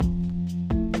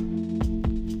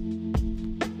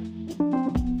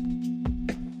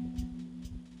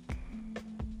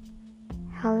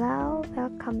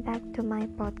my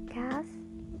podcast.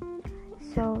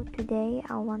 So today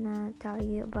I wanna tell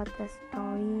you about the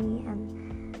story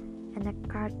and a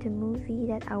cartoon movie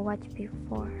that I watched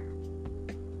before.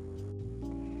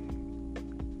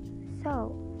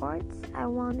 So first I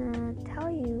wanna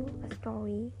tell you a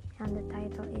story, and the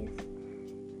title is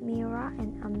Mira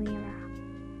and Amira.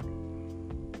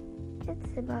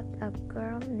 It's about a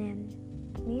girl named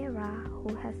Mira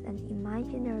who has an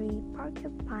imaginary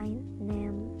porcupine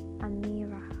named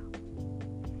Amira.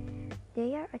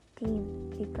 They are a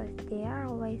team because they are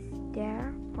always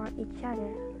there for each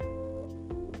other.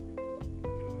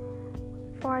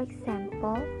 For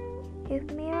example, if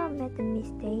Mira made a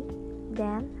mistake,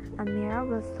 then Amira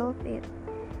will solve it.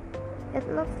 It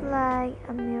looks like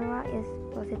Amira is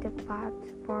positive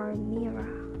vibes for Mira.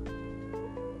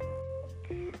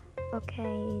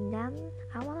 Okay, then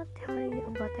I want to tell you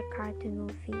about the cartoon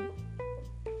movie.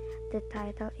 The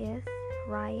title is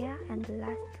Raya and the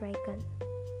Last Dragon.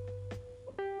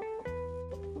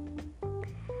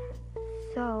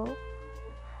 So,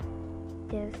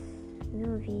 this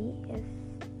movie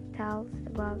tells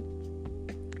about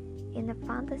in a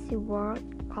fantasy world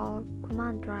called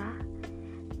Kumandra,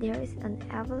 there is an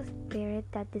evil spirit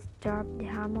that disturbs the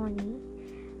harmony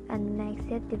and makes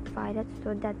it divided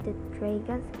so that the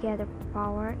dragons gather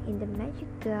power in the magic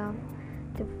realm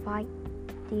to fight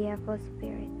the evil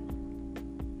spirit.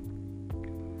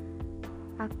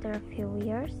 After a few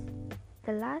years,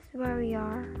 the last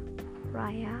warrior,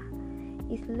 Raya,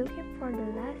 is looking for the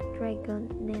last dragon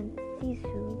named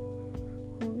Sisu,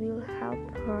 who will help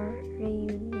her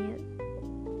reunite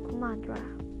Kumandra.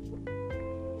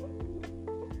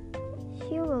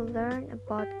 She will learn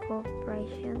about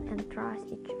cooperation and trust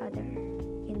each other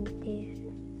in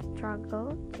this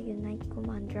struggle to unite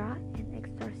Kumandra and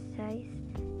exorcise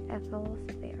evil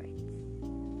spirits.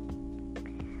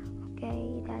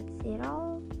 Okay, that's it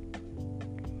all.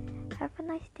 Have a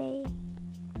nice day.